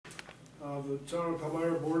The Town of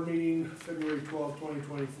Palmyra Board Meeting, February 12,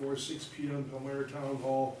 2024, 6 p.m. Palmyra Town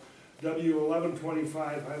Hall, W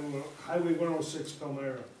 1125, Highway 106,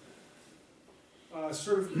 Palmyra.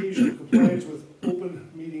 Certification of compliance with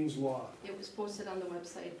open meetings law. It was posted on the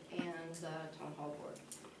website and the Town Hall Board.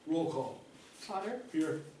 Roll call. Potter?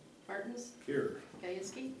 Here. Martins? Here.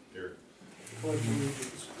 Gajewski? Here. Pledge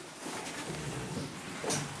allegiance.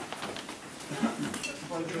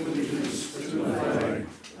 Pledge allegiance to the flag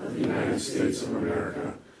of the United States of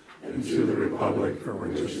America and to the republic for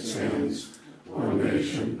which it stands, one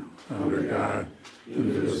nation, under God,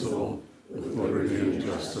 indivisible, with liberty and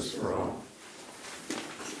justice for all.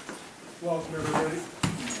 Welcome, everybody.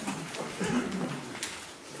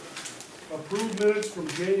 Approved minutes from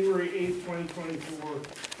January 8th, 2024,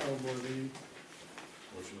 town board meeting.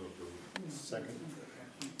 Motion approved. Second.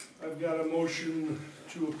 I've got a motion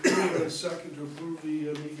to approve and a second to approve the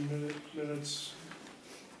meeting minutes.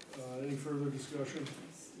 Any further discussion?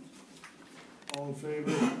 All in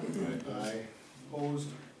favor? Aye. Opposed?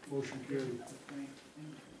 Motion carried.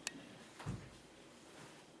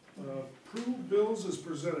 Approved bills as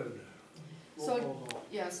presented. Roll So- call vote.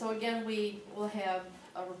 Yeah, so again, we will have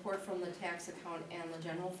a report from the tax account and the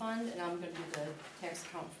general fund, and I'm gonna do the tax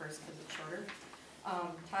account first because it's shorter.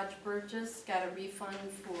 Todd Burgess got a refund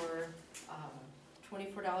for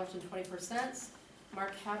 $24.24.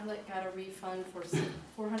 Mark Havlet got a refund for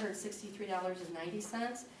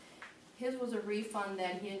 $463.90. His was a refund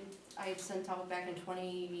that I had sent out back in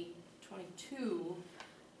 2022.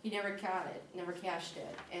 He never got it, never cashed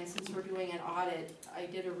it. And since we're doing an audit, I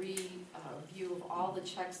did a review of all the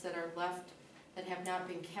checks that are left that have not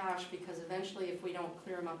been cashed, because eventually if we don't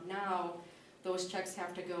clear them up now, those checks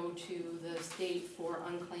have to go to the state for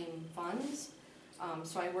unclaimed funds.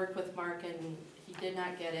 So I worked with Mark and he did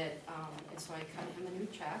not get it, and so I cut him a new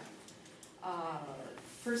check.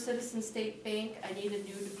 First Citizen State Bank, I needed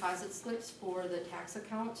new deposit slips for the tax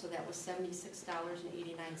account, so that was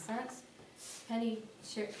 $76.89. Penny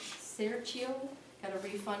Sergio got a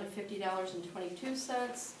refund of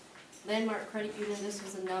 $50.22. Landmark Credit Union, this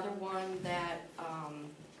was another one that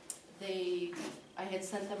I had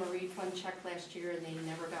sent them a refund check last year and they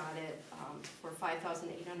never got it, for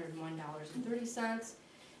 $5,801.30.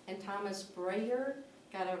 And Thomas Breyer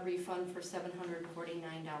got a refund for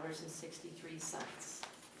 $749.63.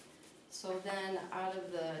 So then out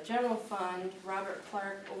of the general fund, Robert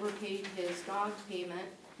Clark overpaid his dog payment,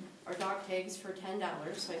 or dog tags, for $10,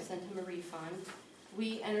 so I sent him a refund.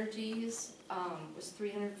 We Energies was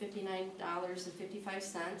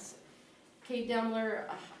 $359.55. Kate Demler,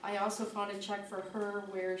 I also found a check for her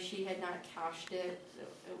where she had not cashed it.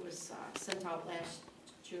 It was sent out last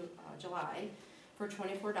July for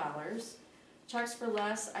 $24. Checks for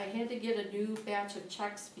less, I had to get a new batch of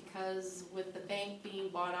checks because with the bank being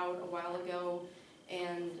bought out a while ago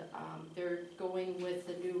and they're going with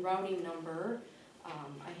the new routing number,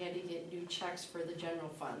 I had to get new checks for the general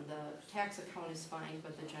fund. The tax account is fine,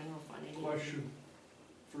 but the general fund I need. Question.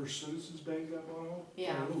 First Citizens Bank got one out?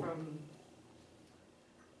 Yeah, Oh. from,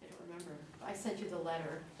 I don't remember. I sent you the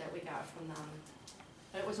letter that we got from them.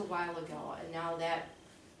 But it was a while ago, and now that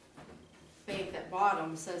bank that bought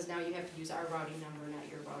them says now you have to use our routing number, not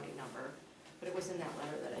your routing number. But it was in that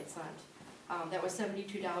letter that I sent. That was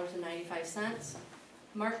 $72.95.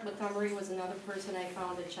 Mark Montgomery was another person I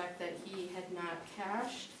found a check that he had not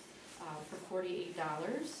cashed for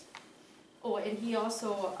 $48. Oh, and he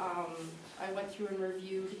also, I went through and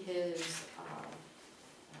reviewed his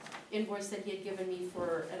invoice that he had given me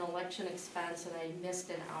for an election expense, and I missed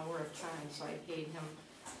an hour of time, so I paid him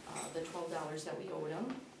the $12 that we owed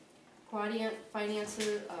him. Quadient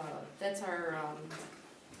Financer, that's our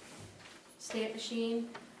stamp machine.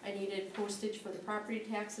 I needed postage for the property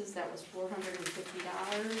taxes, that was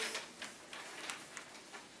 $450.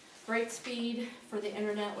 Brightspeed for the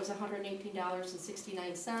internet was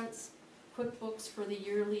 $118.69. QuickBooks for the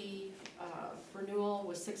yearly renewal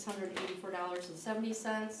was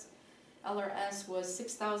 $684.70. LRS was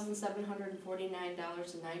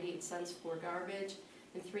 $6,749.98 for garbage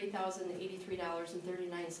and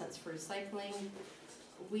 $3,083.39 for recycling.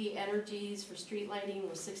 We Energies for street lighting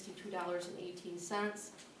was $62.18.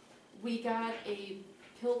 We got a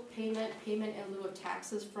PILT payment in lieu of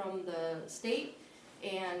taxes from the state,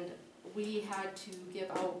 and we had to give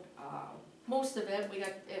out most of it. We got,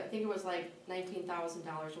 I think it was like $19,000,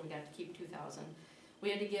 and we got to keep $2,000. We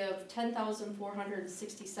had to give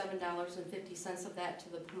 $10,467.50 of that to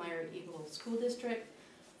the Palmyra Eagle School District,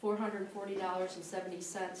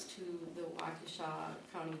 $440.70 to the Waukesha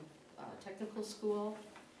County Technical School.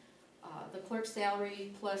 The clerk's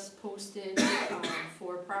salary plus postage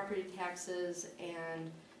for property taxes and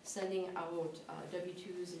sending out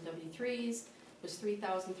W-2s and W-3s was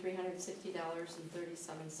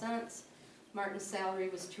 $3,360.37. Martin's salary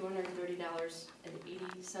was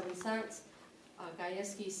 $230.87.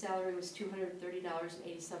 Gajewski's salary was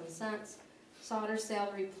 $230.87. Sauter's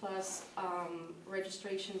salary plus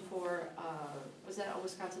registration for, was that a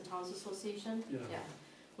Wisconsin Towns Association? Yeah.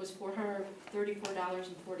 Was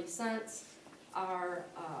 $434.40. Our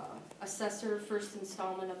assessor first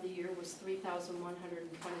installment of the year was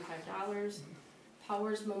 $3,125.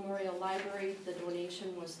 Powers Memorial Library, the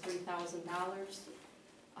donation was $3,000.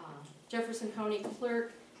 Jefferson County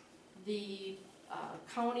Clerk, the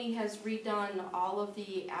county has redone all of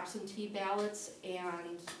the absentee ballots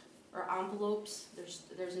or envelopes.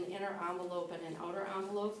 There's an inner envelope and an outer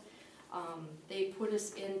envelope. They put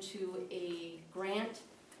us into a grant,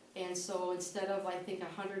 and so instead of, I think,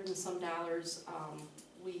 $100 and some,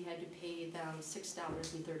 we had to pay them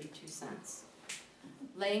 $6.32.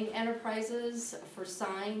 Lang Enterprises for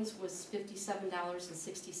signs was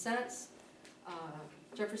 $57.60.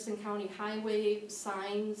 Jefferson County Highway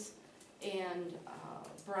signs and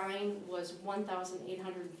brine was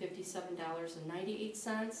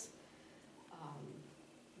 $1,857.98.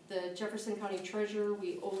 The Jefferson County Treasurer,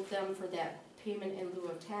 we owed them for that payment in lieu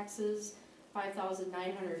of taxes,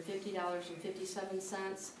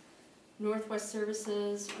 $5,950.57. Northwest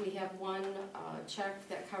Services, we have one check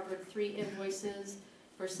that covered 3 invoices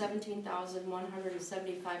for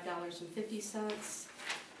 $17,175.50.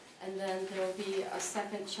 And then there will be a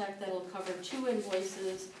second check that will cover 2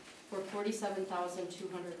 invoices for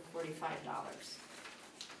 $47,245.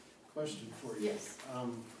 Question for you. Yes.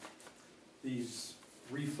 These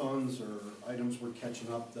refunds or items we're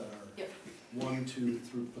catching up that are Yep. 1, 2,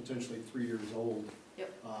 through potentially 3 years old.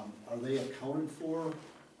 Yep. Are they accounted for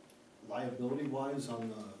liability-wise on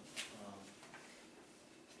the,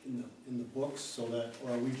 in the books, so that,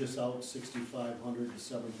 or are we just out $6,500 to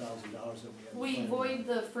 $7,000 that we have? We void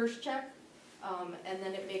the first check, and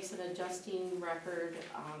then it makes an adjusting record,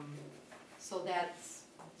 so that's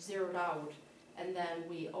zeroed out. And then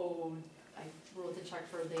we owe, I wrote the check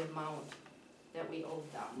for the amount that we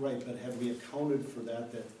owed them. Right, but have we accounted for that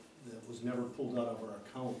was never pulled out of our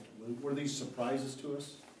account? Were these surprises to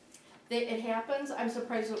us? It happens. I'm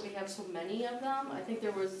surprised that we have so many of them. I think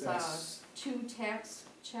there was That's- 2 tax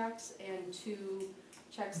checks and 2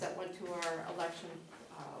 checks that went to our election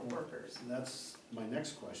workers. That's my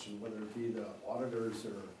next question, whether it be the auditors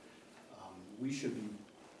or, we should be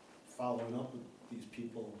following up with these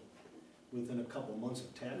people within a couple months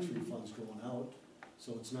of tax refunds going out,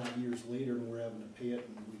 so it's not years later and we're having to pay it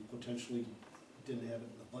and we potentially didn't have it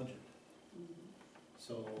in the budget.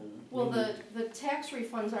 So. Well, the tax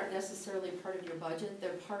refunds aren't necessarily part of your budget.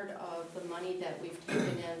 They're part of the money that we've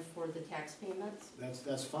taken in for the tax payments.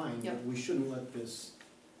 That's fine, but Yep. we shouldn't let this,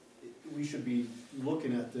 we should be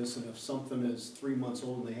looking at this, and if something is 3 months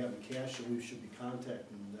old and they haven't cashed it, we should be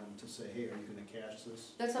contacting them to say, hey, are you gonna cash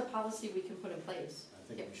this? That's a policy we can put in place. I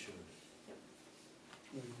think Yep. we should.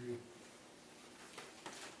 I agree.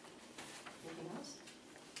 Anything else?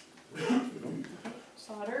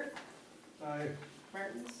 Sauter, Aye.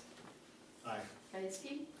 Martins, Aye.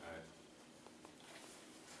 Gajewski. Aye.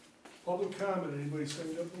 Public comment, anybody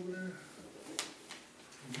signed up over there?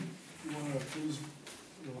 If you wanna, please,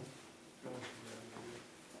 go.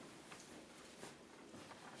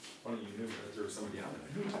 Funny you knew that there was somebody on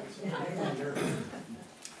there.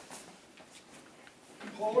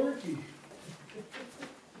 Paul Erkey.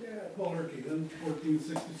 Yeah, Paul Herky, then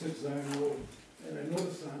 1466 Zion Road. And I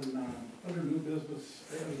noticed on, under new business,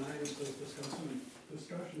 item 9, it says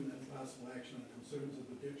discussion and possible action on concerns of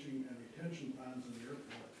the ditching and retention ponds in the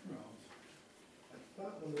airport grounds. I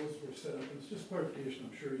thought when those were set up, it's just clarification,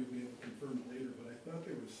 I'm sure you'll be able to confirm it later, but I thought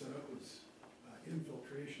they were set up as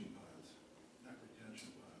infiltration ponds, not retention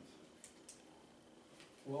ponds.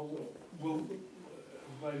 Well,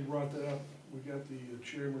 glad you brought that up. We got the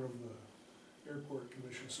chairman of the airport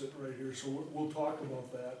commission sitting right here, so we'll talk about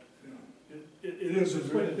that. You know, It is a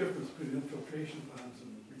there's quite a difference between infiltration ponds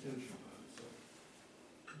and retention ponds, so.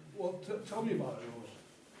 Well, tell me about it,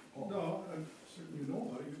 Paul. No, I'm certain you know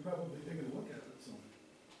about it, you've probably taken a look at it, so.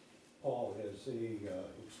 Paul, as they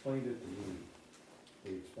explained it to me,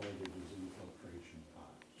 they explained it as infiltration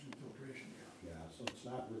ponds. Infiltration, yeah. Yeah, so it's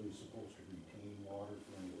not really supposed to retain water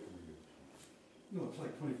for any period of time. No, it's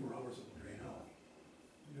like 24 hours it will drain out.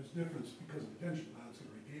 There's a difference because retention ponds can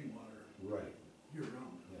retain water Right, year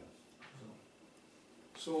round, yes.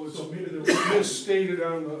 So it's So maybe there was. misstated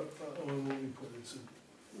on what we put, it's an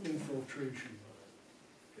infiltration.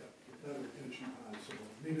 Yeah, not a retention pond, so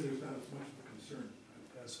maybe there's not as much of a concern.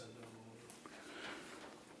 Pass that down a little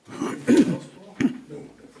bit. Anything else, Paul? No,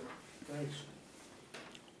 that's Thanks.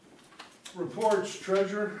 Reports,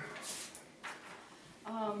 treasurer?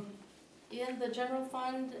 In the general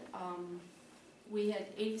fund, we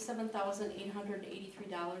had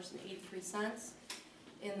 $87,883.83.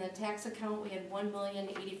 In the tax account, we had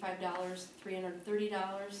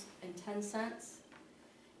 $1,085,330.10.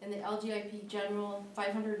 In the LGIP general,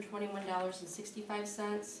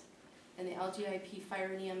 $521.65. In the LGIP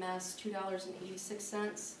fire and EMS,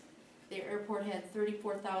 $2.86. The airport had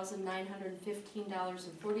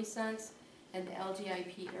 $34,915.40, and the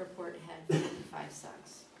LGIP airport had 55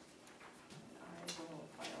 cents. I will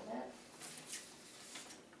file that.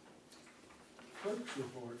 Clerk's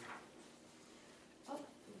report, Oh,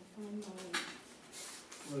 from,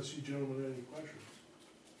 unless you gentlemen have any questions.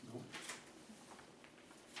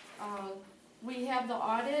 we have the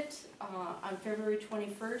audit, on February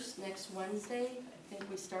 21st, next Wednesday. I think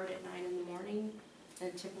we start at 9 in the morning, and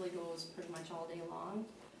it typically goes pretty much all day long.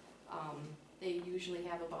 They usually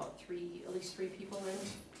have about at least three people in,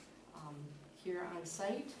 here on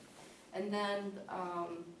site. And then,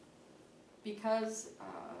 because,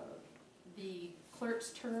 the clerk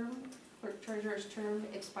treasurer's term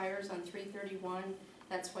expires on 3/31,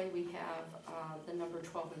 that's why we have, the number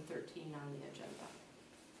 12 and 13 on the agenda.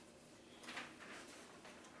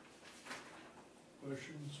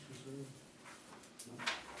 Questions, concerns?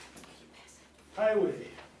 Highway.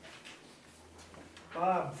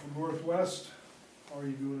 Bob from Northwest, how are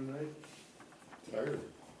you doing tonight? Tired.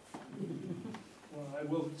 Well, I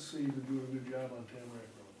will say you're doing a good job on Tamarack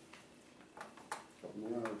Couple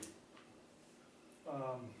more hours.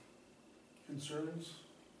 Road. Concerns?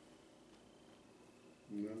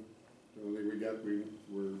 No, the only thing we got,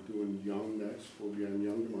 we're doing Young next, we'll be on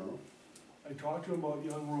Young tomorrow. I talked to him about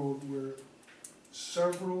Young Road where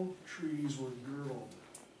several trees were girdled,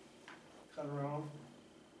 cut around.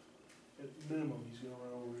 At minimum, he's gonna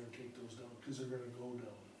run over there and take those down, cause they're gonna go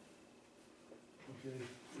down. Okay,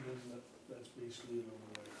 and then that's basically it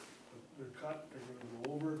over there. But they're cut, they're gonna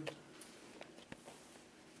go over.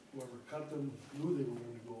 Whoever cut them knew they were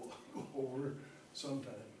gonna go over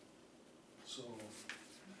sometime. So,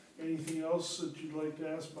 anything else that you'd like to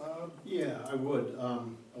ask Bob? Yeah, I would. I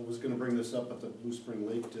was gonna bring this up at the Blue Spring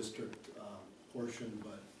Lake District portion,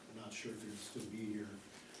 but I'm not sure if you'd still be here.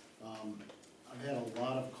 I've had a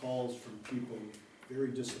lot of calls from people very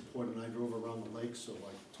disappointed, and I drove around the lake, so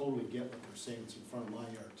I totally get what they're saying. It's in front of my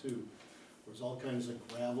yard too. There's all kinds of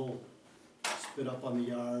gravel spit up on the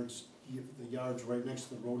yards, the yards right next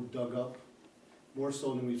to the road dug up, more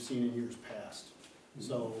so than we've seen in years past.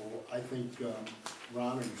 So I think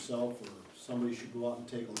Ron or yourself or somebody should go out and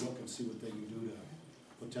take a look and see what they can do to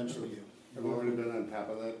potentially. Have we already been on top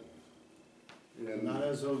of that? And Not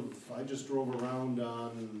as of, I just drove around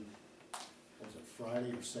on, was it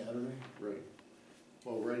Friday or Saturday? right.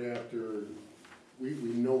 Well, right after, we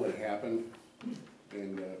know what happened,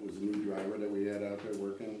 and it was a new driver that we had out there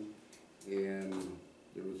working, and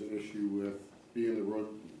there was an issue with the road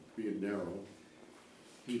being narrow.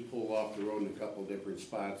 He pulled off the road in a couple different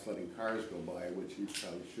spots, letting cars go by, which he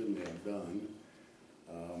probably shouldn't have done.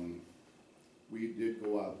 We did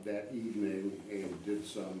go out that evening and did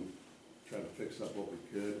try to fix up what we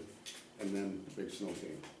could, and then the big snow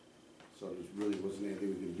came. So there really wasn't anything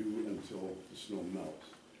we could do until the snow melts.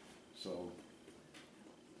 So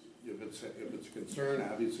if it's a concern,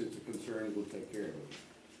 obviously it's a concern, we'll take care of it.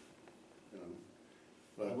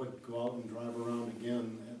 I would go out and drive around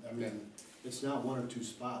again. I mean, it's not one or two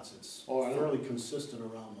spots, it's Oh, I know. fairly consistent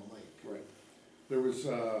around the lake. Right. There was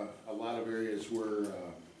a lot of areas where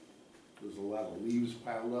there's a lot of leaves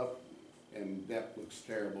piled up, and that looks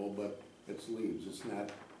terrible, but it's leaves. It's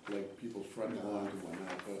not like people's front lawns and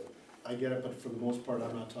whatnot, but. I get it, but for the most part,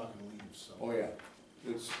 I'm not talking leaves, so. Oh, yeah.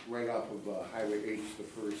 It's right off of Highway H, the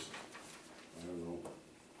first, I don't know,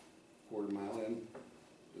 quarter mile in.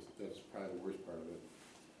 That's probably the worst part of it.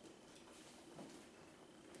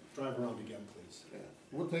 Drive around again, please. Yeah.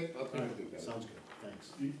 I'll take a look at that. Sounds good, thanks.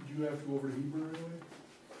 Do you have to go over to Hebron right away?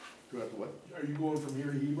 Do I have to what? Are you going from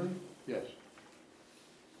here to Hebron? Yes.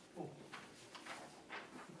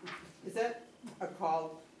 Is that a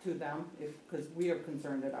call to them, because we are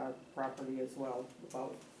concerned at our property as well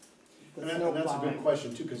about the And snow that's a plowing? good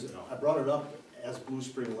question too, because I brought it up as Blue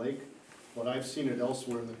Spring Lake, but I've seen it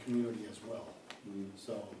elsewhere in the community as well.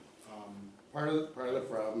 So, Part of the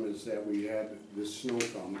problem is that we had this snow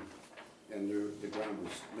come, and the ground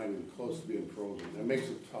was not even close to being frozen. That makes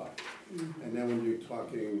it tough. And then when you're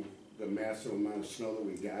talking the massive amount of snow that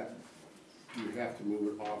we got, you have to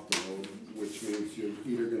move it off the road, which means you're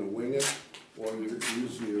either gonna wing it, or you're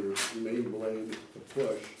using your main blade to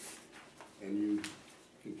push, and you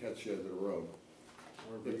can catch you at the road.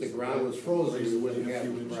 Or If the ground was frozen, we wouldn't a have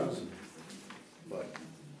few the inches. problem. But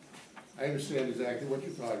I understand exactly what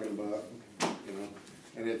you're talking about, you know,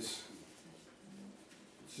 and it's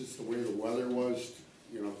just the way the weather was,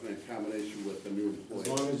 you know, in combination with the new As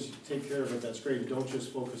employee. long as you take care of it, that's great, don't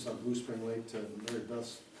just focus on Blue Spring Lake to Mary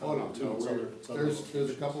Beth's. Oh, no, too. no, It's it's other there's a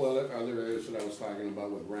locations. couple other areas that I was talking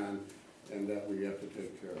about with Ron, and that we have to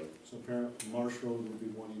take care of. So apparently Marsh Road would be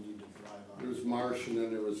one you need to drive on. There's Marsh, and then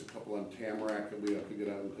there was a couple on Tamarack that we have to get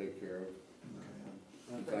out and take care of.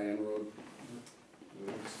 Okay. Diane Road.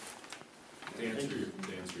 To answer your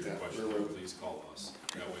Yeah, question, we're- please call us.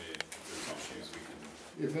 That way, if there's issues, we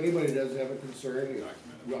can If anybody does have a concern, document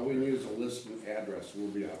it. well, we can use a list and address, we'll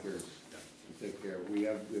be out there to take care of. We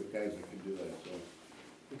have guys that can do that, so.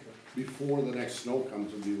 Okay. Before the next snow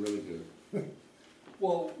comes, it'd be really good.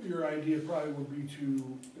 Well, your idea probably would be to,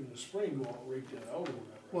 in the spring, go out and rake that out or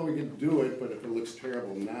whatever. Well, we can do it, but if it looks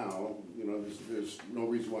terrible now, you know, there's no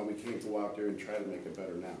reason why we can't go out there and try to make it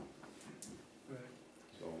better now, Right.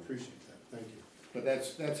 so. Appreciate that, thank you. But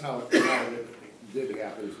that's how it did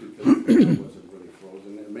happen, is because the ground wasn't really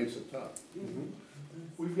frozen, and it makes it tough.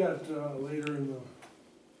 We've got, later in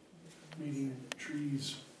the meeting,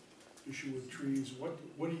 trees, issue with trees.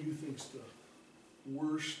 What do you think's the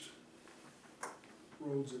worst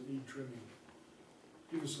roads that need trimming?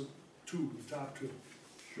 Give us the top two.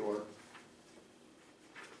 Short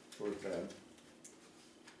pad.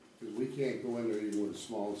 Because we can't go in there even with a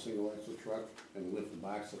small single axle truck and lift the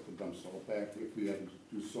box up to dump salt back if we had to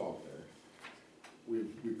do salt there.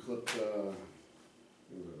 We clipped, what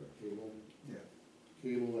was it, a cable? Yeah.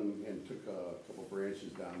 Cable and took a couple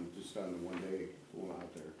branches down just on the one day going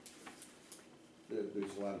out there.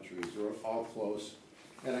 There's a lot of trees, they're all close.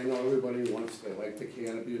 And I know everybody they like the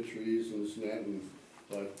canopy of trees and this and that,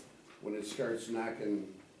 but when it starts knocking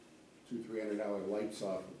 $200-300 lights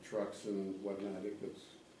off of trucks and whatnot, it gets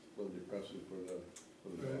a little depressing for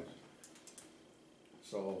the Right. guys.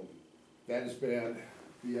 So that is bad.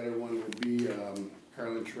 The other one would be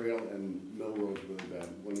Carlin Trail and Mill Road's really bad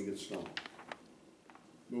when you get snow.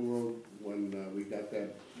 Mill Road, when we got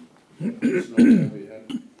that snow that we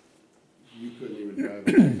had, you couldn't even drive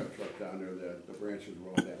a pickup truck down there, the branches were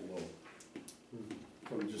all that low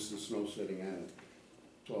from just the snow sitting on it.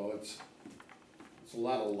 So it's a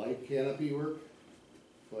lot of light canopy work,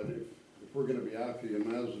 but if we're gonna be out here, you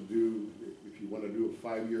might as well do, if you wanna do a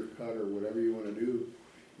 5-year cut or whatever you wanna do,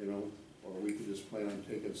 you know, or we could just plan on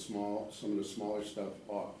taking some of the smaller stuff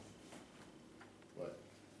off. But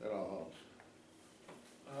that all helps.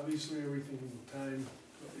 Obviously, everything in time,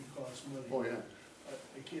 it costs money. Oh, yeah.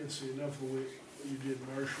 I can't say enough of what you did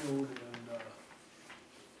Marsh Road and,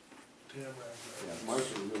 Tamarack. Yeah,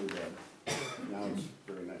 Marsh is really bad. Now it's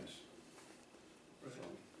very nice. Right.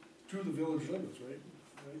 So, To the village limits, right?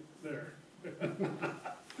 Right there.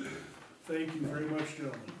 Thank you very much,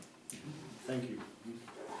 gentlemen. Thank you.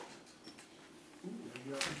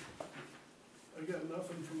 Ooh, I got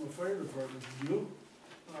nothing from the fire department, did you?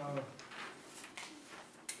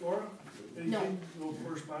 Laura, anything? No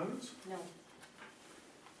correspondence? No.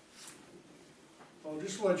 Well,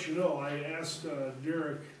 just to let you know, I asked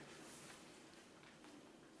Derek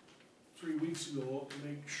 3 weeks ago to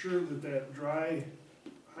make sure that dry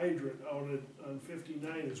hydrant out on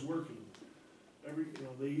 59 is working.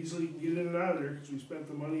 They easily can get in and out of there, because we spent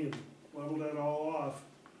the money and leveled that all off.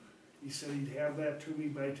 He said he'd have that to me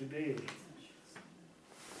by today.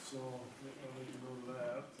 So, I'll make a note of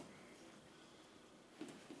that.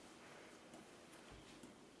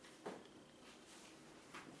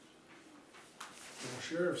 Now,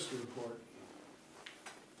 Sheriff's report.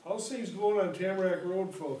 How's things going on Tamarack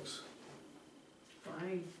Road, folks?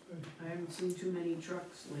 Fine, I haven't seen too many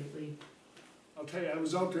trucks lately. I'll tell you, I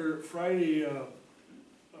was out there Friday,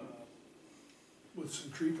 with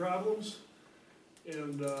some tree problems,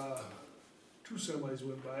 and, 2 semis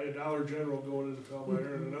went by, a Dollar General going into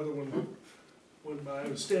Palmyra, and another one went by. I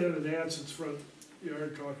was standing in Anson's front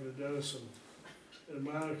yard talking to Dennis and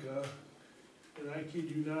Monica, and I kid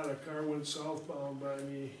you not, a car went southbound by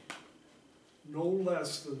me no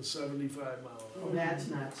less than 75 miles an Oh, hour. that's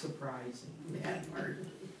not surprising, that part.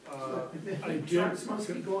 I did. Trucks must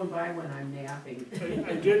be going by when I'm napping.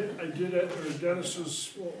 I did it, or Dennis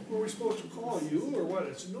was, well, were we supposed to call you, or what?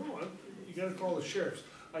 I said, no, you gotta call the sheriffs.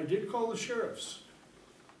 I did call the sheriffs,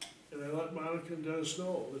 and I let Monica and Dennis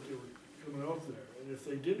know that they were coming out there, and if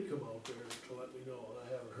they did come out there, to let me know, and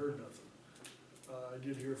I haven't heard nothing. I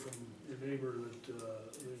did hear from your neighbor that,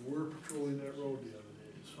 they were patrolling that road the other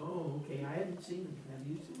day, so. Oh, okay, I hadn't seen them, have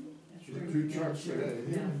you seen them? That's There's right. 2 Yeah, trucks sure.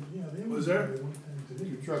 today. Yeah. Was there?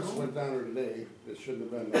 2 trucks went down there today that shouldn't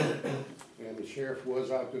have been there. And the sheriff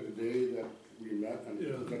was out there today, that we met on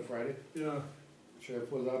Yeah. Good Friday. Yeah,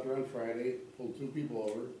 Sheriff was out there on Friday, pulled 2 people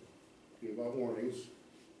over, gave out warnings.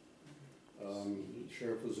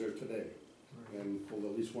 Sheriff was there today and pulled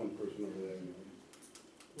at least 1 person over there.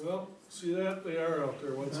 well, see that, they are out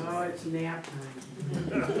there once in a Oh, while. it's nap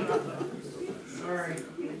time. All right.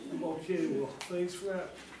 Okay, well, thanks for that.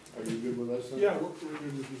 Are you good with us then? Yeah, we're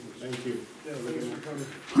good with you. Thank you. Yeah, thanks for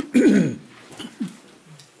coming.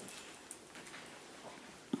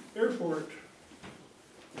 Airport.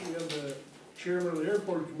 We have the chairman of the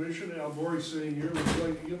airport commission, Al Bory, sitting here. Would you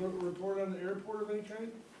like to give a report on the airport of any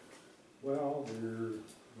kind? Well, we're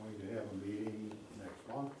going to have a meeting next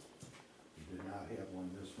month. We did not have one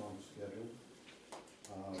this month scheduled.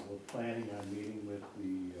 We're planning on meeting with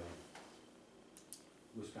the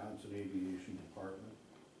Wisconsin Aviation Department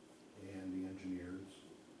and the engineers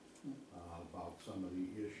about some of the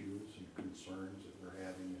issues and concerns that we're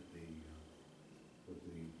having at with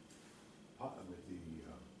the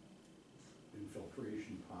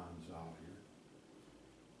infiltration ponds out here.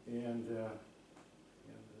 And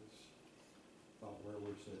that's about where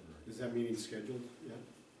we're sitting right Is that meeting scheduled yet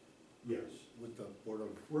now. Yes, with the board of?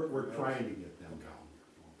 we're trying to get them down here,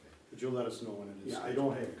 okay. Could you let us know when it is? Yeah, I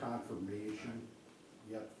don't have confirmation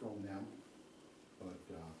yet from them, but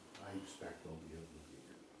I expect they'll be able to be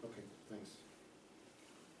here. Okay, thanks.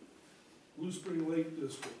 Blue Spring Lake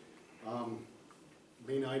District.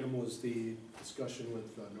 Main item was the discussion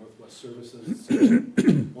with Northwest Services.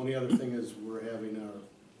 Only other thing is we're having our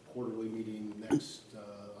quarterly meeting next,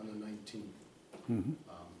 on the 19th.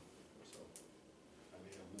 So I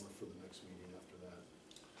may have more for the next meeting after that.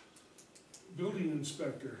 Building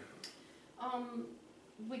inspector.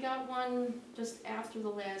 We got one just after the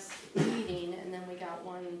last meeting, and then we got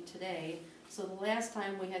one today. So the last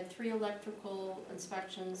time, we had 3 electrical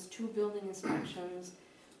inspections, 2 building inspections,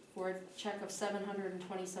 for a check of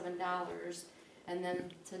 $727. And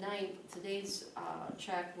then today's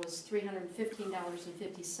check was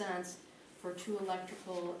 $315.50 for 2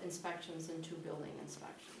 electrical inspections and 2 building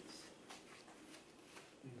inspections.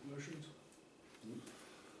 Any questions?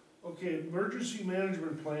 Okay, emergency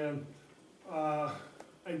management plan.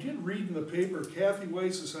 I did read in the paper, Kathy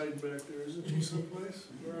Weiss is hiding back there, isn't she someplace?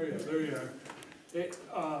 Where are you? There you are.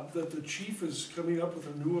 That the chief is coming up with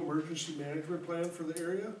a new emergency management plan for the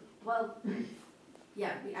area? Well,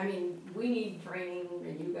 yeah, I mean, we need training,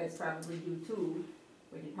 and you guys probably do too.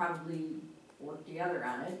 We could probably work together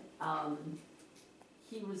on it.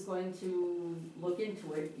 He was going to look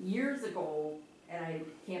into it years ago, and I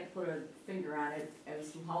can't put a finger on it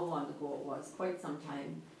as to how long ago it was, quite some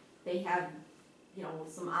time. They had,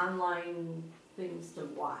 some online things to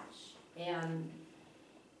watch, and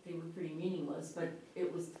they were pretty meaningless, but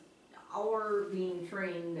it was our being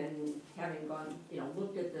trained and having gone,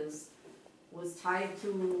 looked at this was tied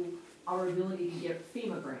to our ability to get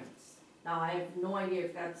FEMA grants. Now, I have no idea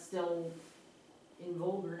if that's still in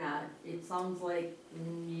vogue or not. It sounds like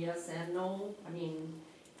yes and no.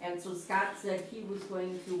 And so Scott said he was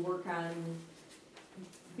going to work on,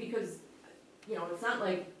 because, it's not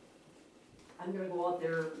like I'm gonna go out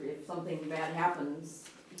there if something bad happens.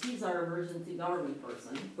 He's our emergency government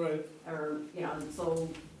person. Right. Or, so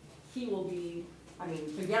he will be,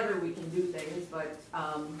 together we can do things, but,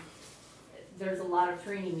 there's a lot of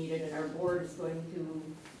training needed, and our board is going to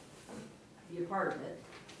be a part of it.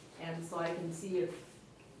 And so I can see if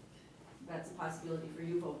that's a possibility for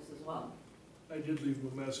you folks as well. I did leave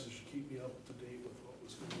him a message to keep me up to date with what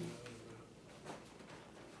was going on.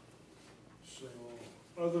 So,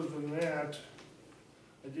 other than that,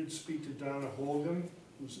 I did speak to Donna Holgan,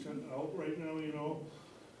 who's out right now,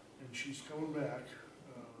 and she's coming back.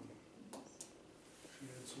 She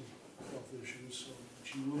had some health issues, so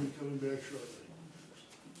she will be coming back shortly.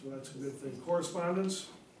 So that's a good thing. Correspondence?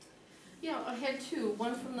 Yeah, I had 2.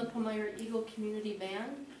 One from the Palmyra Eagle Community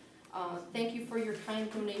Band. Thank you for your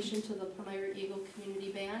kind donation to the Palmyra Eagle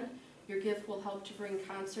Community Band. Your gift will help to bring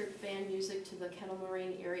concert band music to the Kettle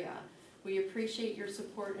Moraine area. We appreciate your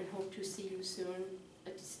support and hope to see you soon,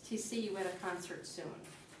 to see you at a concert soon.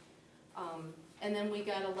 And then we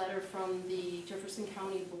got a letter from the Jefferson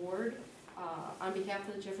County Board. On behalf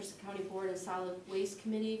of the Jefferson County Board and Solid Waste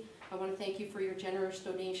Committee, I want to thank you for your generous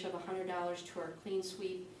donation of $100 to our Clean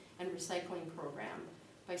Sweep and Recycling Program.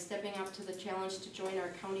 By stepping up to the challenge to join our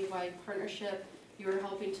countywide partnership, you are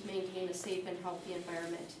helping to maintain a safe and healthy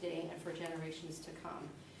environment today and for generations to come.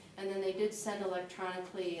 And then they did send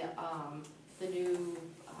electronically the new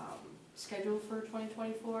schedule for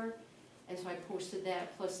 2024, and so I posted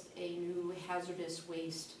that plus a new hazardous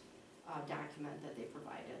waste document that they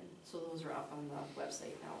provided. So those are up on the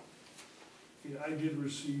website now. Yeah, I did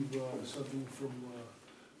receive something from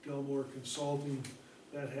Delmore Consulting.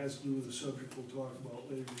 That has to do with the subject we'll talk about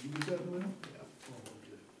later. Did you get that in the mail? Yeah.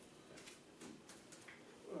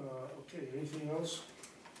 Oh, okay. Okay, anything else?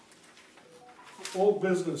 Old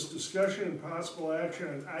business, discussion and possible action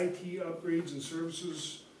on IT upgrades and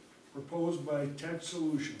services proposed by Tech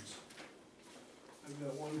Solutions. I've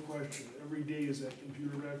got one question. Every day is that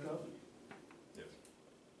computer backed up? Yes.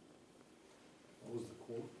 What was the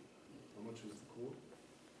quote? How much was the quote?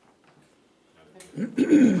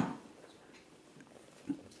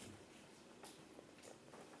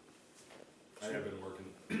 I have been working,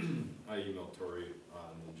 I emailed Tori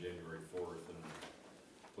on January 4th and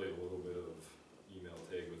played a little bit of email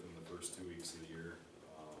tag with him the first 2 weeks of the year.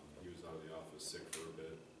 He was out of the office sick for a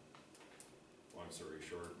bit. Long story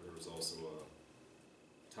short, there was also a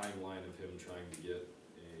timeline of him trying to get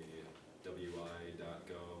a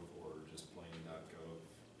wi.gov or just plain .gov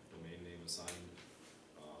domain name assigned.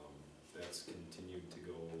 That's continued to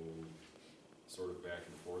go sort of back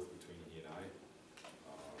and forth between he and I.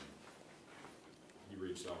 He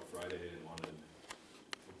reached out Friday and wanted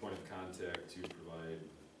a point of contact to provide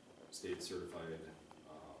state certified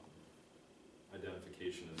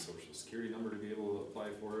identification and social security number to be able to apply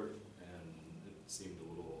for it, and it seemed a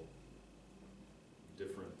little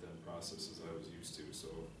different than processes I was used to, so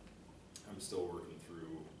I'm still working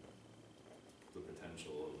through the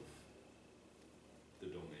potential of the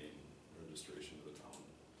domain registration of the town.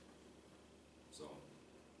 So,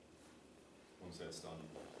 once that's done,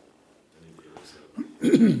 I need to get set up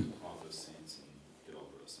office seats and get all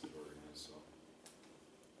the rest of it organized, so.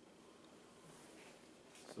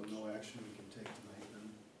 So no action we can take tonight then?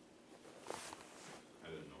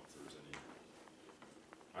 I didn't know if there was any,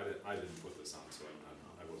 I didn't put this on, so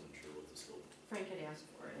I wasn't sure what the scope Frank had asked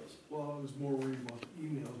for it. was. Well, I was more worried about the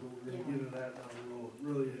emails, but we're gonna get into that down the road. It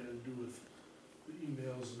really had to do with the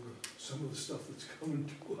emails and some of the stuff that's coming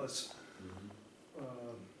to us,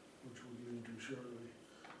 which we'll get into shortly.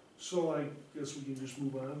 So I guess we can just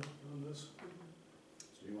move on this?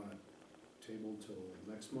 So you wanna table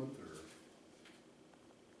till next month, or?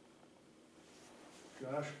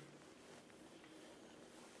 Josh?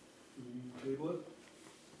 Do we table it?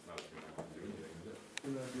 Not if you're not gonna do anything with it.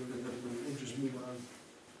 We're not doing it, we'll just move on.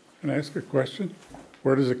 Can I ask a question?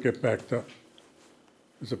 Where does it get backed up?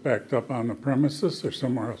 Is it backed up on the premises or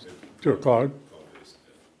somewhere else? To a cloud? Cloud-based,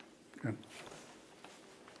 yeah, Okay.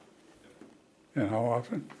 And how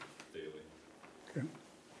often? daily. Okay.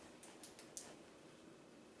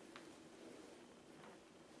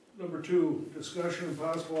 Number 2, discussion and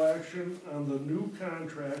possible action on the new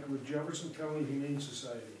contract with Jefferson County Humane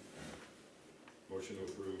Society. Motion to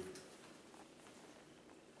approve.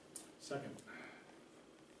 Second.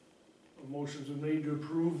 A motion's been made to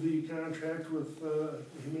approve the contract with the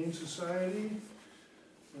Humane Society.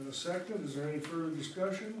 And a second, is there any further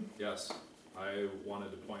discussion? Yes, I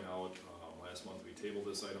wanted to point out, last month we tabled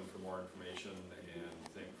this item for more information,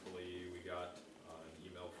 and thankfully we got an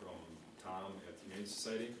email from Tom at the Humane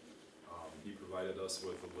Society. He provided us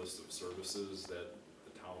with a list of services that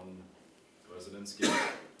the town residents get.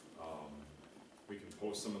 We can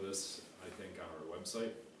post some of this, I think, on our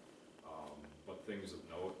website. But things of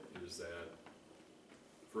note is that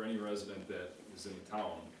for any resident that is in the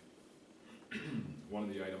town, one of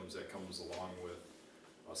the items that comes along with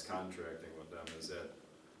us contracting with them is that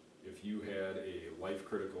if you had a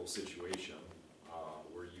life-critical situation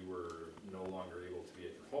where you were no longer able to be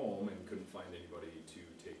at your home and couldn't find anybody to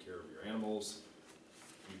take care of your animals,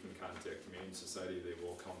 you can contact the Humane Society. They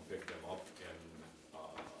will come pick them up and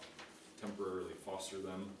temporarily foster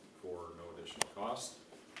them for no additional cost.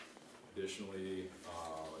 Additionally,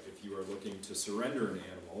 if you are looking to surrender an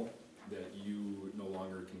animal that you no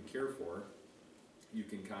longer can care for, you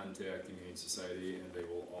can contact the Humane Society and they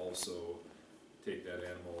will also take that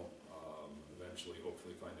animal, eventually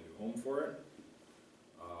hopefully find a new home for it.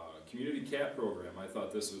 Community cat program, I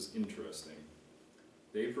thought this was interesting.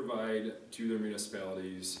 They provide to their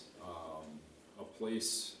municipalities a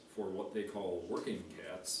place for what they call working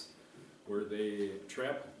cats, where they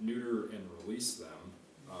trap, neuter, and release them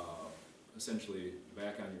essentially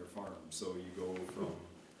back on your farm. So you go from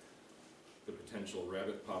the potential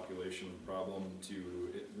rabbit population problem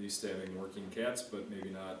to at least having working cats, but maybe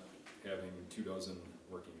not having 24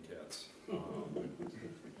 working cats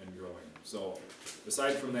and growing. So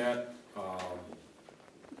aside from that,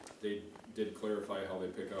 they did clarify how they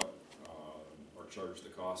pick up or charge the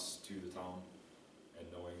costs to the town, and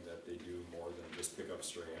knowing that they do more than just pick up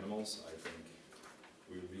stray animals, I think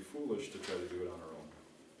we would be foolish to try to do it on our own.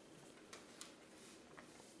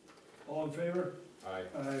 All in favor? Aye.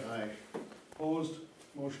 Aye. Aye. Opposed?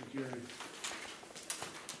 Motion carried.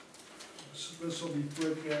 this will be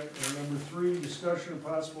quick yet. Number 3, discussion of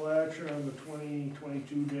possible action on the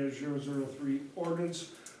 2022-003 ordinance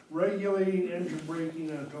regulating engine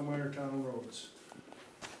braking on Tomire Town roads.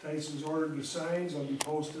 Tyson's ordered the signs, they'll be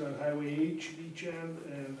posted on Highway H, beach end,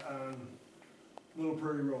 and on Little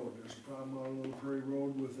Prairie Road. There's a problem on Little Prairie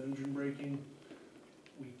Road with engine braking.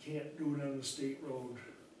 We can't do it on the state road.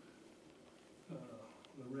 The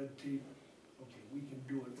red tape, okay, we can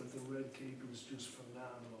do it, but the red tape is just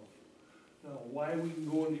phenomenal. Now, why we can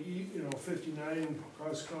go into 59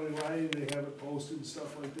 across county line, they have it posted and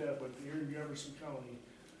stuff like that, but here in Jefferson County,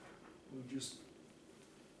 we just,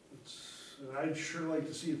 and I'd sure like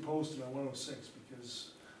to see it posted on 106,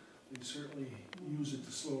 because they certainly use it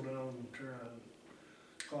to slow down and turn on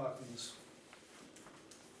clockings.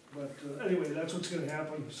 But anyway, that's what's gonna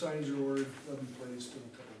happen, signs are ordered, they'll be placed in a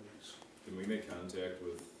couple of weeks. Can we make contact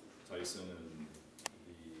with Tyson and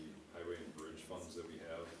the highway and bridge funds that we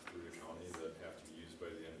have through the county that have to be used by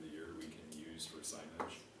the end of the year, we can use for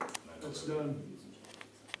signage? And I know That's that we- done,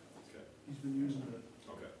 Okay, he's been using it.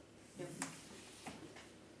 okay.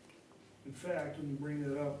 In fact, when you bring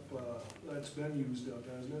that up, that's been used up,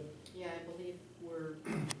 hasn't it? Yeah, I believe we're,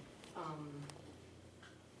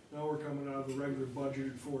 Now we're coming out of the regular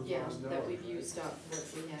budgeted $4,000. yeah, that we've used up what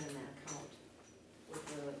we had in that account.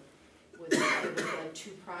 With like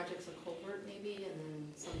 2 projects, a culvert maybe, and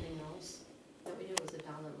then something else that we did was a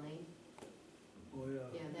down lane. Oh, yeah.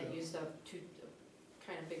 Yeah, that used up 2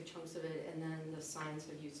 kind of big chunks of it, and then the signs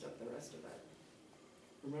have used up the rest of it.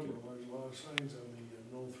 Remember, there's a lot of signs on the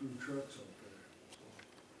no-through trucks up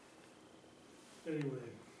there. Anyway,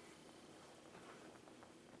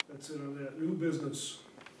 that's it on that. New business.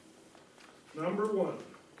 Number 1,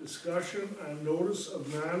 discussion on notice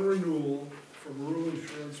of non-renewal from Rural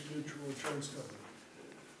Insurance Mutual Insurance Company.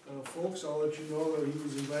 Folks, I'll let you know that he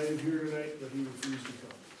was invited here tonight, but he refused to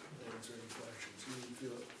come to answer any questions. He didn't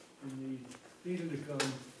feel he needed to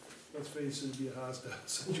come. Let's face it, it'd be a hostile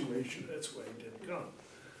situation, that's why he didn't come.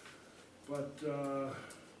 But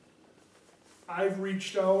I've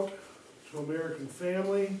reached out to American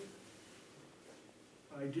Family.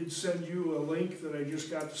 I did send you a link that I just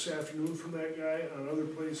got this afternoon from that guy on other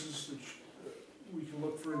places that we can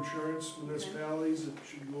look for insurance, municipalities. It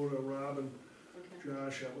should go to Rob and Okay.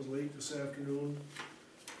 Josh, that was late this afternoon.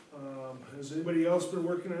 Has anybody else been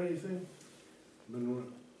working on anything?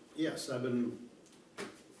 Yes, I've been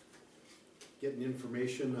getting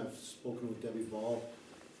information. I've spoken with Debbie Ball,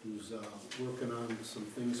 who's working on some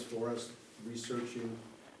things for us, researching.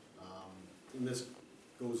 And this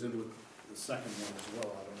goes in with the second one as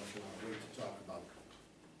well. I don't know if you want to wait to talk about.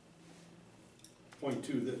 Point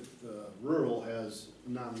 2, that the rural has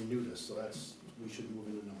non-renewed us, so we should move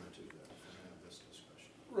into number 2 then, if we have this discussion.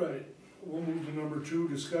 Right, we'll move to number 2,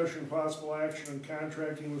 discussion possible action on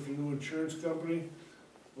contracting with a new insurance company.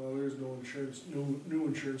 Well, there's no new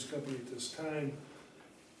insurance company at this time.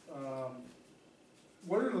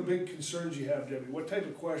 What are the big concerns you have, Debbie? What type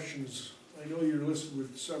of questions? I know you're listed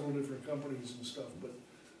with several different companies and stuff, but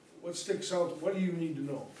what sticks out? What do you need to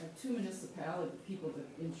know? I have 2 municipality, people that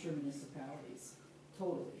insure municipalities,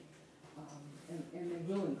 totally. And they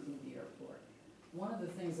will include the airport. One of the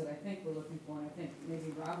things that I think we're looking for, and I think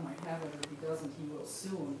maybe Rob might have it, or if he doesn't, he will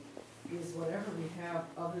soon, is whatever we have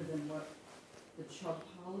other than what the Chubb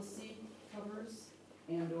policy covers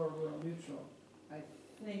and or rural mutual. I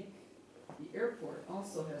think the airport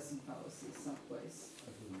also has some policies someplace,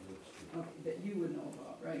 that you would know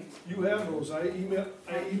about, right? You have those, I emailed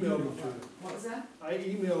them to you. What was that? I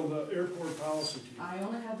emailed the airport policy to you. I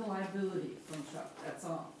only have the liability from Chubb, that's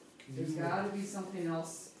all. There's gotta be something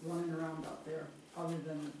else running around out there other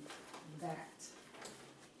than that.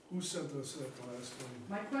 Who sent us that the last time?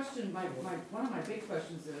 My question, one of my big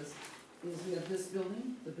questions is we have this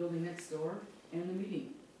building, the building next door, and the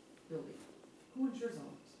meeting building. Who insures all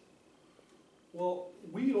those? Well,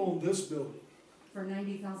 we own this building. For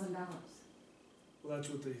 $90,000. Well, that's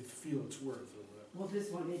what they feel it's worth. Or whatever. Well, this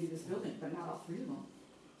one, maybe this building, but not all 3 of them.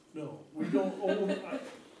 No, we don't own,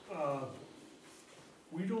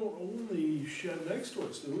 we don't own the shed next to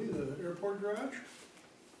us, do we, the airport garage?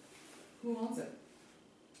 Who owns it?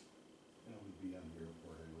 That would be on the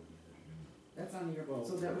airport, I wouldn't. That's on the airport, Well,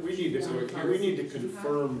 so that would. we need be on the to, we need to policy.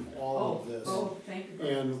 confirm all of this. Oh, thank you.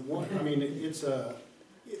 And one, I mean, it's a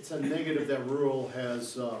negative that rural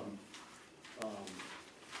has,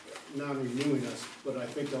 non-renewing us, but I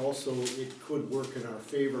think also it could work in our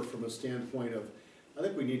favor from a standpoint of, I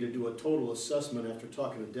think we need to do a total assessment after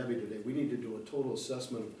talking to Debbie today. We need to do a total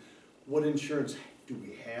assessment of what insurance do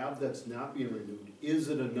we have that's not being renewed? Is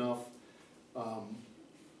it enough,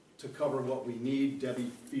 to cover what we need.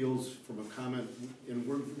 Debbie feels from a comment, and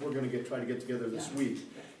we're gonna try to get together this Yeah. week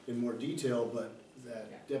in more detail, but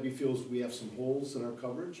that Debbie feels we have some holes in our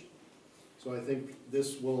coverage. So I think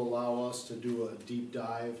this will allow us to do a deep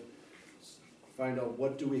dive, find out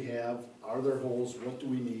what do we have, are there holes, what do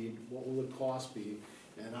we need, what will the cost be?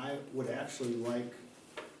 And I would actually like,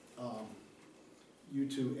 you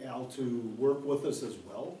two, Al, to work with us as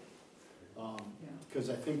well. Yeah. Because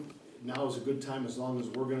I think now is a good time, as long as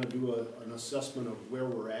we're gonna do an assessment of where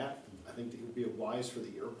we're at. I think it would be wise for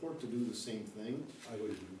the airport to do the same thing, I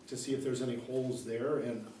would, to see if there's any holes there,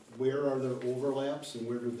 and where are there overlaps, and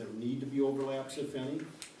where do there need to be overlaps, if any.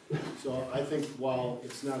 So I think while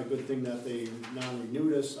it's not a good thing that they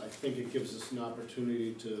non-renewed us, I think it gives us an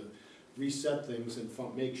opportunity to reset things and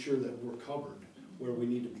make sure that we're covered where we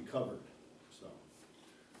need to be covered, so.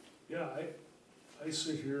 Yeah, I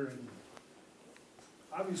sit here and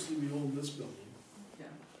obviously we own this building, Yeah.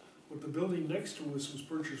 but the building next to us was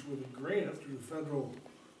purchased with a grant through the federal,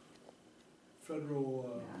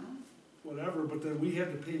 Yeah. whatever, but then we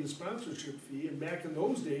had to pay the sponsorship fee, and back in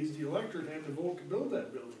those days, the electorate had to vote to build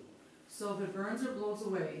that building. So if it burns or blows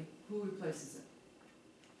away, who replaces it?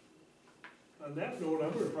 On that note,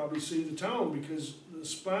 I'm gonna probably say the town, because the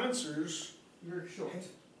sponsors, You're short.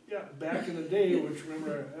 yeah, back in the day, which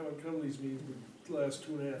remember, I haven't come to these meetings for the last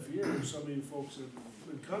 2.5 years, some of you folks have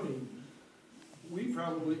been coming, we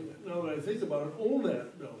probably, now that I think about it, own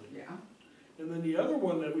that building. Yeah. And then the other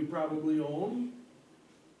one that we probably own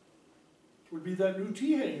would be that new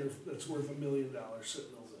tea hanger that's worth $1 million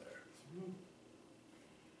sitting over there.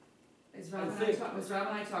 As Rob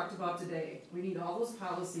and I talked about today, we need all those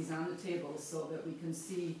policies on the table so that we can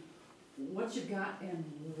see what you got and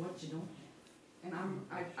what you don't have.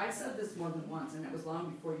 And I said this more than once, and it was long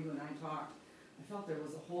before you and I talked. I felt there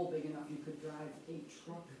was a hole big enough you could drive a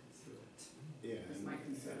truck through it. Yeah, That's and my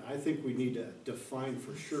concern. and I think we need to define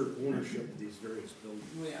for sure ownership of these various buildings.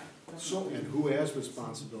 Oh, yeah. So- And who has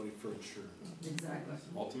responsibility for insurance. Exactly.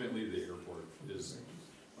 Ultimately, the airport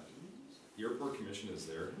commission is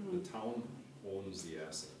there, the town owns the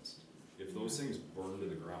assets. If those things burn to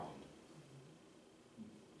the ground,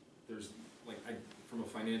 there's, from a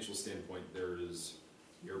financial standpoint, there is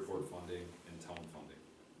airport funding and town funding.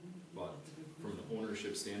 But from an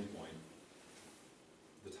ownership standpoint,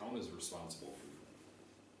 the town is responsible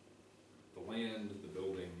for the land, the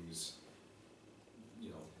buildings,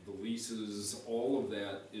 the leases, all of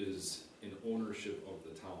that is in ownership of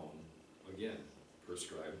the town. Again,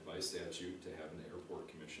 prescribed by statute to have an airport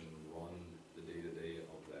commission run the day-to-day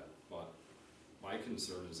of that. But my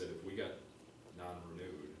concern is that if we got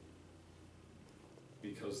non-renewed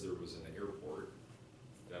because there was an airport,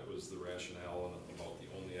 that was the rationale and about the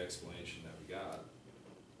only explanation that we got,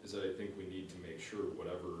 is that I think we need to make sure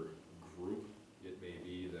whatever group it may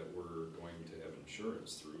be that we're going to have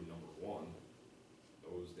insurance through, number one,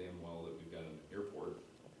 knows damn well that we've got an airport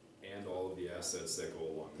and all of the assets that go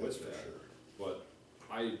along with that. But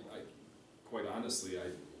I quite honestly, I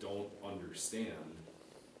don't understand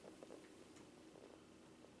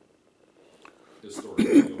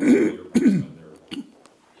historically, the airport's been there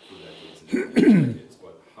for decades and decades,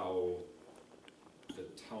 but how the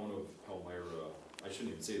town of Palmyra, I shouldn't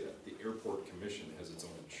even say that, the airport commission has its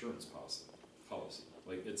own insurance policy.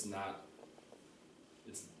 It's not,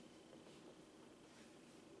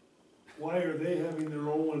 Why are they having their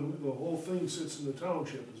own when the whole thing sits in the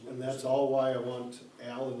township? Is what And you're that's saying. all why I want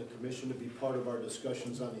Al and the commission to be part of our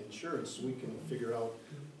discussions on the insurance, so we can figure out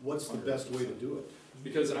what's the best way to do it.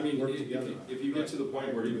 because, I mean, Work if together. you get to the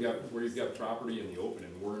point where you've got property in the open,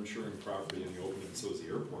 and we're insuring property in the open, and so is the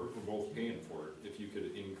airport, we're both paying for it, if you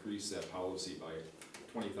could increase that policy by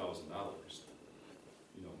 $20,000.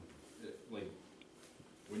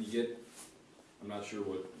 When you get, I'm not sure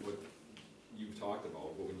what you've talked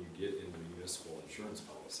about, but when you get into municipal insurance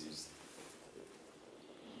policies,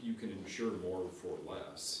 you can insure more for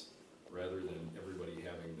less, rather than everybody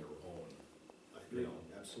having their own. I agree,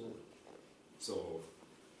 absolutely. So,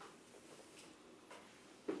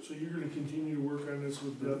 So you're gonna continue to work on this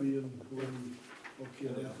with Debbie and when, okay,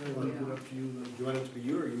 I'll leave it up to you then. Do you want it to be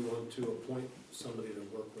you, or you want to appoint somebody to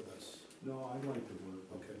work with us? no, I'd like to work,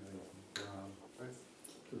 Okay.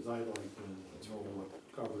 because I'd like to know what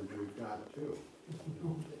coverage we've got too.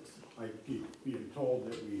 I keep being told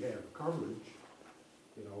that we have coverage,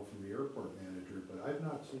 from the airport manager, but I've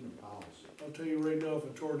not seen a policy. I'll tell you right now, if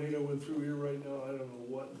a tornado went through here right now, I don't know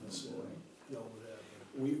what in this, hell would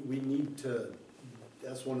happen. We need to,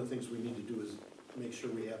 that's one of the things we need to do is make sure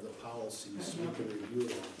we have the policies so we can review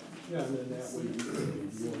them. Yeah, and then that way you can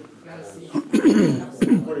review it. Gotta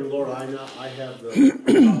see. According to Laura, I have the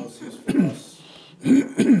policies for us, for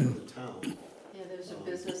the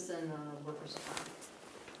and workers' comp.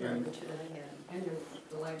 Yeah. The two that I had. And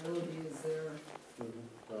the liability is there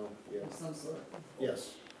Well, yeah, of some sort.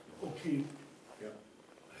 yes. Okay. Yep.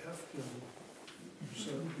 Hefkin,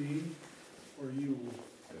 percent B, or you,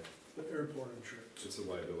 the airport insurance? It's a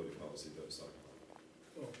liability policy that I was talking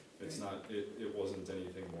about. Oh, It's not, it wasn't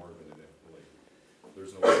anything more than like,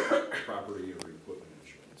 there's no property or equipment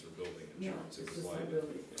insurance or building No, insurance, it it's was just liability.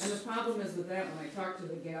 liability. And the problem is with that, when I talked to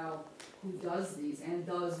the gal who does these and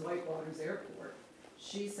does Whitewaters Airport,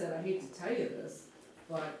 she said, I hate to tell you this,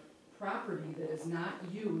 but property that is not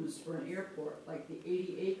used for an airport, like the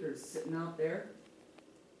 80 acres sitting out there,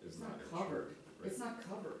 It's it's not insured, covered. right? It's not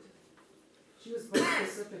covered. She was quite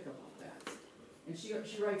specific about that. And she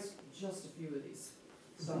writes just a few of these,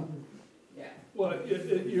 so, yeah. well,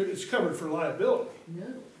 it's covered for liability. No,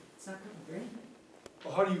 it's not covered for anything.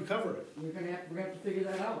 Well, how do you cover it? We're gonna have to figure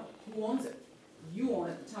that out. Who owns it? You own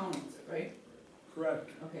it, the town owns it, right? Correct.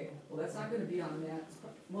 Okay, well, that's not gonna be on that,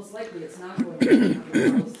 most likely it's not going to be on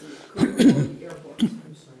the policy for the airport.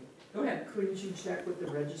 I'm sorry, Go ahead. couldn't you check with the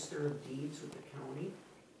Register of Deeds with the county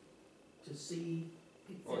to see?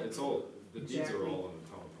 Well, it's all, the deeds are Exactly. all in the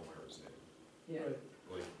town of Palmyra's name, Yeah.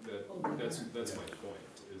 Right. like, that's my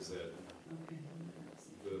point, is that Okay.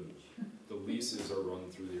 the leases are run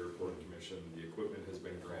through the airport commission, the equipment has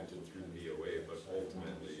been granted through the DOA, but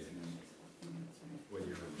ultimately, when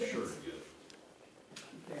you're insuring it,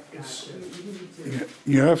 Okay. Gotcha. You need to.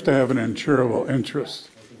 You have to have an insurable interest.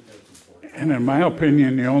 I think that's important. And in my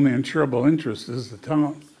opinion, the only insurable interest is the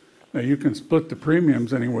town. Now, you can split the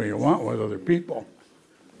premiums any way you want with other people,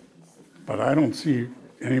 but I don't see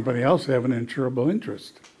anybody else having an insurable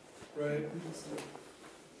interest. Right.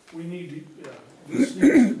 We need to, yeah, this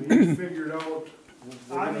needs to be figured out,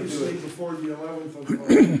 We're gonna do obviously, it. before the 11th of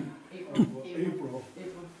April. April.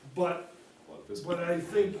 April. But, a lot of this. but I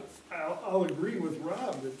think, I'll agree with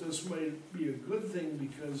Rob that this might be a good thing,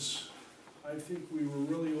 because I think we were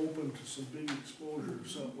really open to some big exposure if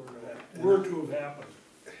something were to have happened,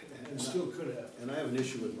 and still could have. And I have an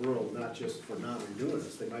issue with rural, not just for not renewing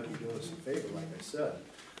us, they might be doing us a favor, like I said.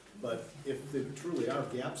 But if there truly are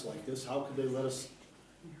gaps like this, how could they let us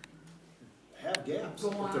have gaps Go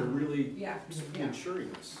if they're on. really Yeah, yeah,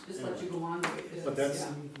 insuring us? just let you go on with it. But that's, Yeah.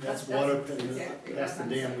 that's That's water, exactly, that's the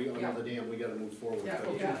what I'm dam, we, saying. another dam, we gotta move forward. Yeah,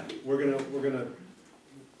 But yeah. We're gonna,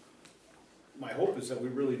 my hope is that we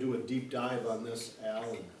really do a deep dive on this, Al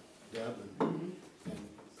and Deb, and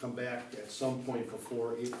come back at some point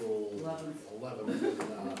before April 11th.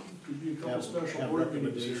 And, Could be a couple have special have board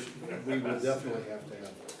meetings. recommendations. We will definitely have to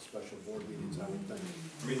have special board meetings, I would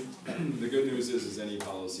think. I mean, the good news is any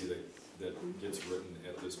policy that gets written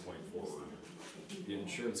at this point forward, the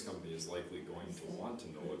insurance company is likely going to want to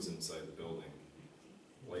know what's inside the building,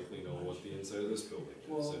 likely know what the inside of this building is,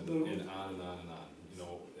 Well, and on and on and on, you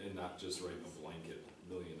know, and not just writing a blanket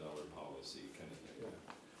 $1 million policy kind of thing.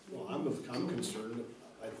 Well, I'm concerned,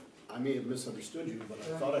 I may have misunderstood you, but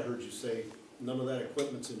I thought I heard you say none of that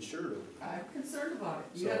equipment's insured. I'm concerned about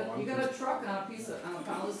it. So You got a truck on a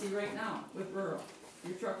policy right now with rural.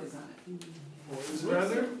 Your truck is on it. Oh, is it on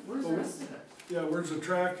there? Where's the rest of it? Yeah, where's the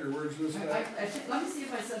tractor, where's this guy? I think, let me see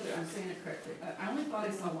if I said that, I'm saying it correctly. I only thought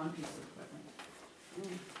I saw one piece of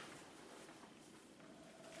equipment.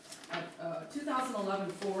 2011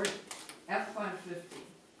 Ford F-550.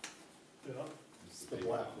 Yeah, It's The big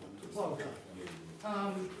black one. one. Okay.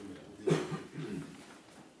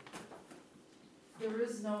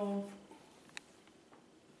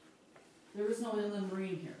 There is no inland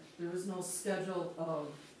marine here. There is no schedule of,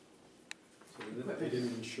 So they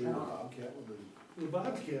didn't insure the Bobcat one? the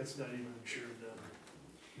Bobcat's not even insured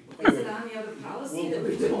now. is it on the other policy that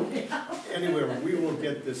we don't have? Anyway, we will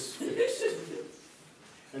get this fixed.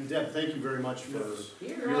 And Deb, thank you very much for Yes.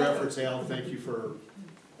 You're your welcome. efforts, Al, thank you for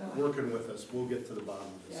working with us. We'll get to the bottom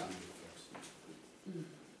of this Yeah. and get it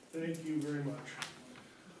fixed. Thank you very much.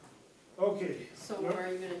 Okay. So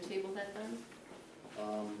are you gonna table that then?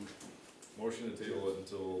 Motion to table it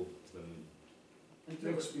until the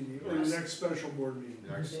Next meeting, or the next special board meeting.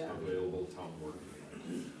 next Yeah. available town board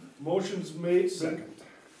meeting. Motion's made, Second.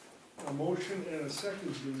 a motion and a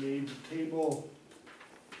second's been made to table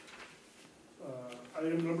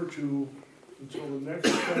item number 2 until the next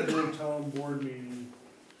scheduled town board meeting.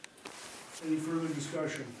 Any further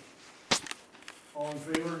discussion? All in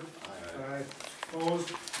favor? Aye.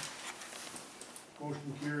 Opposed?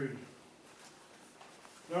 Motion carried.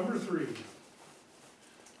 Number 3,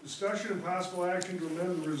 discussion and possible action to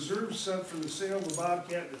amend the reserve set for the sale of the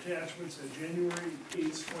Bobcat detachments at January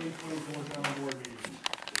 8th, 2024 town board meeting.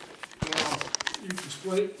 Well, you can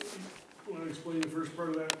split, wanna explain the first part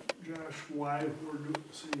of that, Josh, why we're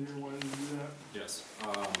sitting here, why we do that? Yes,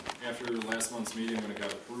 after last month's meeting, when it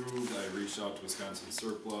got approved, I reached out to Wisconsin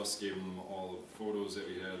Surplus, gave them all the photos that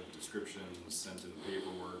we had, descriptions, sent in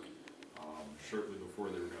paperwork. Shortly before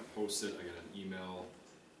they were gonna post it, I got an email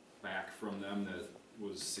back from them that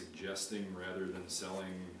was suggesting, rather than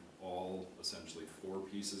selling all, essentially 4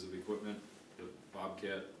 pieces of equipment, the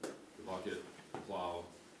Bobcat, the bucket, the plow,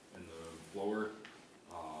 and the blower,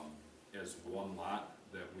 as one lot,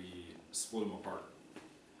 that we split them apart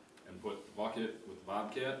and put the bucket with the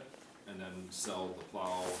Bobcat, and then sell the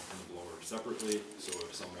plow and the blower separately. So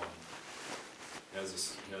if someone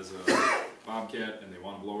has a Bobcat and they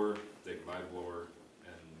want a blower, they can buy the blower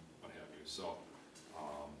and what have you. So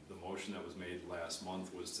the motion that was made last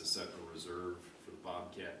month was to set a reserve for the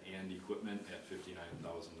Bobcat and equipment at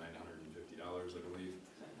 $59,950, I believe.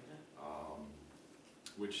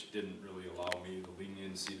 Which didn't really allow me the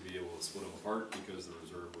leniency to be able to split them apart because the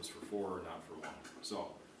reserve was for 4, not for 1.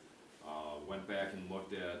 So, went back and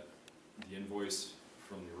looked at the invoice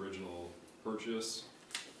from the original purchase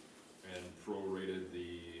and prorated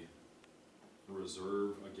the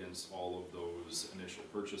reserve against all of those initial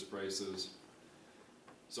purchase prices.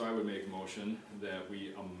 So I would make a motion that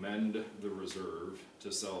we amend the reserve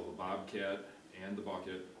to sell the Bobcat and the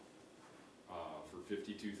bucket for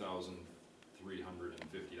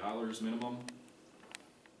 $52,350 minimum,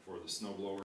 for the snow blower